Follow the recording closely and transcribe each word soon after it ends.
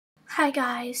Hi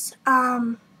guys,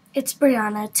 it's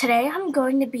Brianna. Today I'm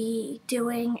going to be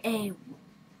doing a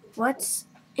what's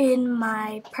in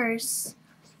my purse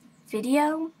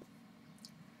video.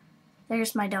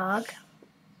 There's my dog.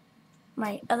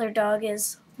 My other dog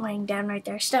is laying down right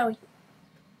there. Stowy.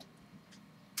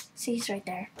 See, he's right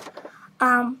there.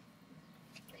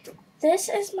 This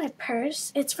is my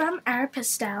purse. It's from Aera.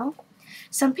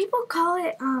 Some people call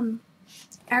it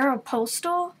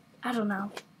Aeropostal. I don't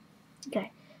know.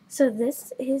 Okay. So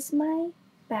this is my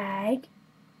bag.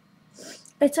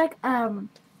 It's like a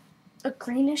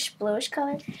greenish bluish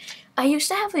color. I used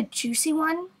to have a juicy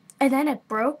one and then it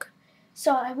broke.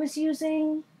 So I was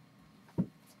using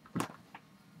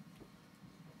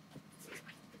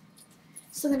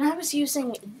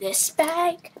this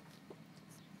bag.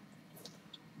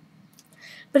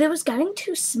 But it was getting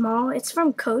too small. It's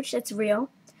from Coach, it's real.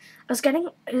 It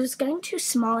was getting too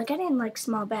small. I get it in like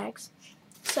small bags.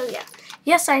 So yeah.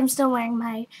 Yes, I'm still wearing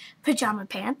my pajama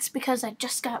pants because I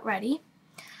just got ready.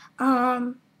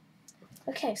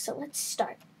 Okay, so let's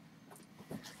start.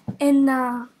 In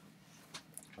the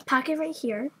pocket right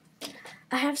here,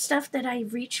 I have stuff that I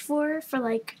reach for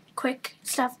like quick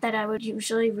stuff that I would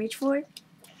usually reach for.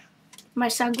 My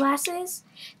sunglasses,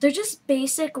 they're just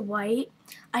basic white.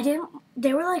 They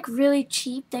were like really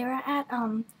cheap. They were at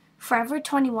Forever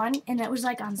 21 and it was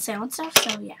like on sale and stuff,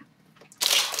 so yeah.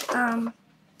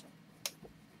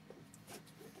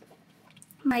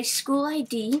 My school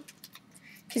ID,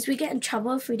 because we get in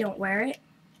trouble if we don't wear it,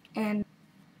 and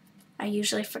I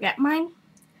usually forget mine.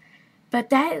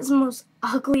 But that is the most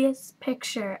ugliest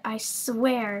picture, I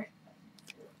swear.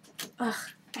 Ugh,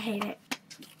 I hate it.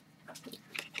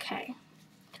 Okay.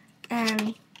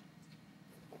 And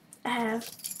I have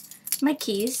my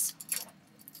keys.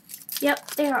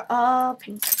 Yep, they are all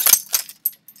pink.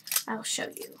 I'll show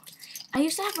you. I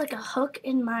used to have like a hook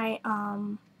in my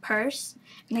purse,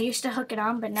 and I used to hook it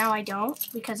on, but now I don't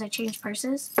because I changed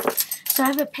purses. So I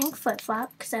have a pink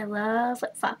flip-flop because I love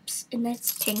flip-flops, and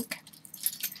it's pink.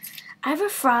 I have a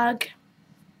frog.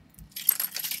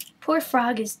 Poor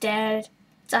frog is dead.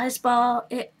 Its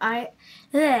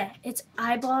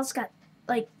eyeballs got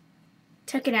like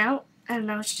taken out. I don't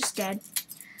know, it's just dead.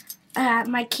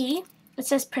 My key, it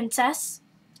says princess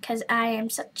because I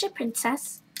am such a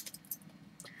princess.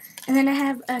 And then I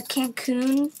have a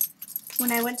Cancun,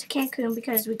 when I went to Cancun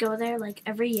because we go there like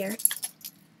every year.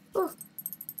 Ooh.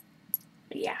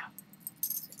 Yeah.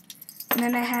 And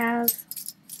then I have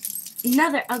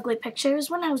another ugly picture. It was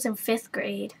when I was in 5th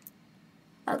grade.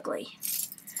 Ugly.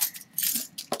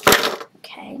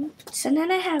 Okay. So then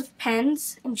I have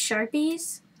pens and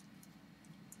Sharpies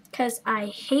because I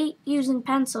hate using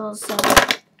pencils, so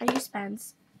I use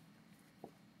pens.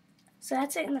 So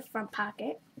that's it in the front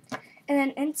pocket. And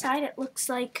then inside it looks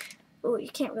like, oh, you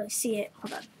can't really see it.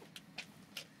 Hold on.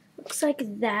 Looks like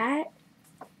that.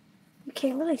 You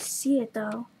can't really see it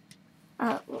though.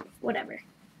 Whatever.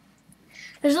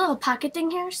 There's a little pocket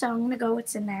thing here, so I'm going to go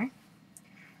what's in there.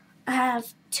 I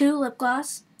have 2 lip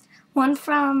gloss. One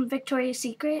from Victoria's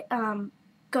Secret,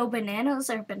 Go Bananas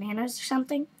or Bananas or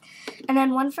something. And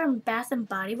then one from Bath and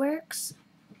Body Works.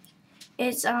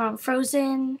 It's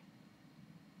Frozen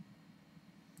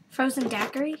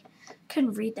Daiquiri.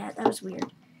 Couldn't read that. That was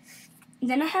weird. And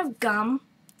then I have gum.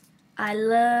 I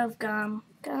love gum.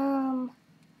 Gum.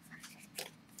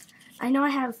 I know I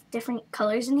have different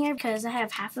colors in here because I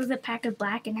have half of a pack of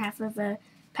black and half of a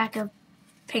pack of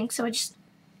pink. So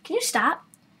can you stop?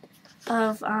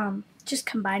 Just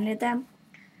combining them.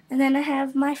 And then I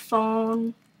have my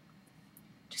phone.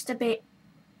 Just a bit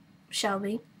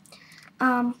Shelby.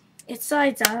 It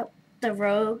slides up. The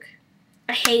Rogue.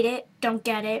 I hate it. Don't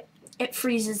get it. It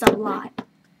freezes a lot.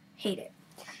 Hate it.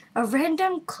 A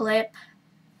random clip.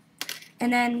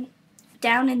 And then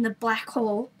down in the black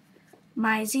hole,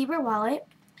 my zebra wallet.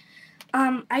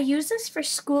 I use this for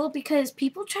school because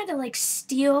people try to like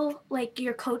steal like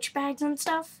your Coach bags and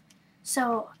stuff.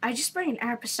 So I just bring an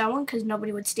Aera one because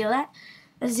nobody would steal that.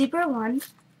 A zebra one.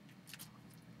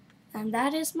 And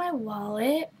that is my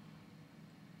wallet.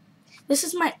 This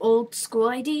is my old school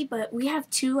ID, but we have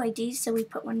 2 IDs, so we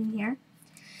put one in here.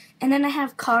 And then I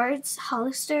have cards,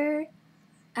 Hollister,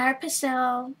 Aera,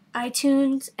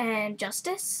 iTunes, and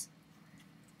Justice.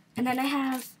 And then I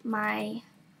have my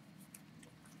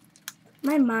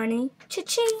money.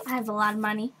 Cha-ching! I have a lot of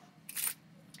money.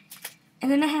 And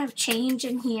then I have change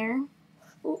in here.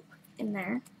 Ooh, in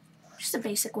there. Just a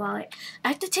basic wallet. I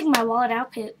have to take my wallet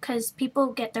out because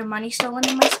people get their money stolen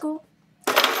in my school.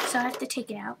 So I have to take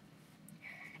it out.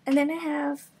 And then I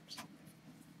have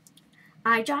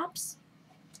eye drops.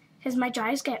 Because my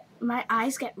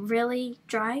eyes get really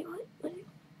dry.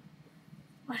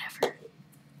 whatever.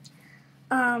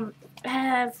 I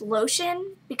have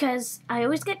lotion because I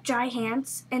always get dry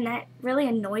hands and that really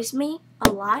annoys me a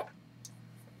lot.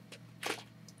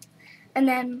 And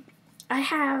then I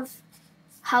have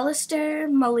Hollister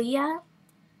Malia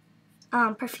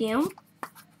perfume.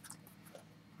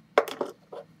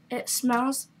 It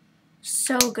smells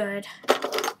so good.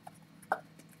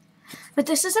 But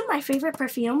this isn't my favorite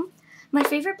perfume. My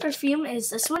favorite perfume is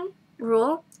this one,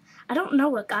 Rule. I don't know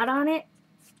what got on it.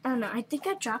 I don't know. I think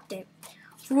I dropped it.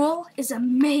 Rule is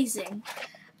amazing.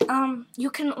 You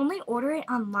can only order it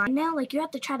online now. Like, you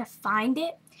have to try to find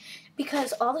it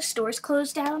because all the stores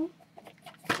closed down.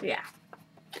 Yeah.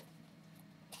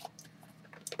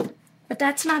 But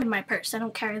that's not in my purse. I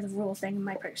don't carry the Rule thing in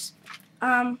my purse.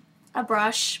 A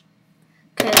brush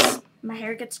because my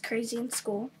hair gets crazy in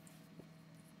school.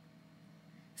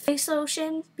 Face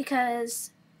lotion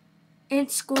because in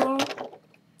school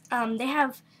they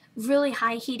have really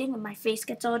high heating and my face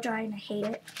gets all dry and I hate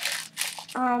it.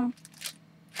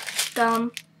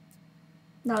 Gum,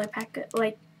 another packet,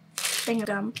 like thing of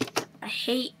gum. I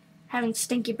hate having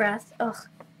stinky breath. Ugh.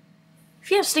 If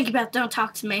you have stinky breath, don't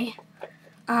talk to me.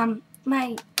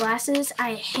 My glasses,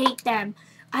 I hate them.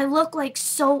 I look like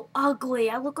so ugly.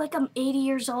 I look like I'm 80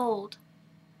 years old.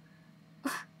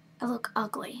 I look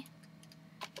ugly.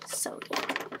 So yeah.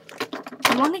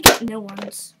 I want to get new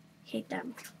ones. Hate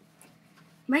them.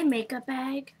 My makeup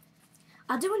bag.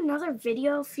 I'll do another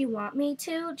video if you want me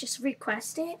to. Just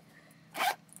request it.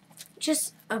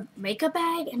 Just a makeup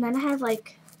bag, and then I have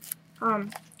like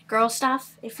girl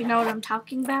stuff, if you know what I'm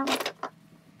talking about.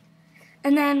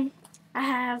 And then I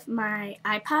have my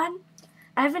iPod.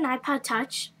 I have an iPod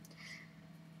Touch.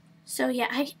 So yeah,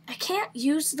 I can't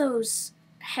use those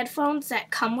headphones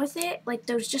that come with it, like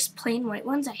those just plain white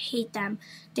ones. I hate them.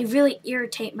 They really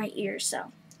irritate my ears,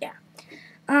 so yeah.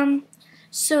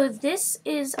 So this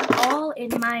is all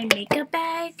in my makeup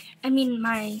bag. I mean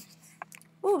my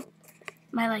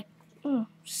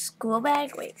school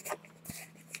bag. Wait.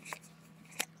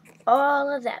 All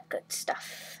of that good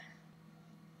stuff.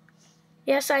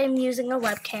 Yes, I am using a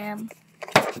webcam.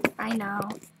 I know.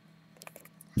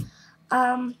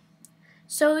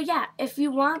 So yeah, if you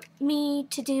want me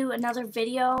to do another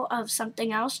video of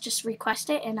something else, just request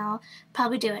it and I'll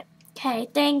probably do it. Okay,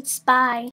 thanks, bye.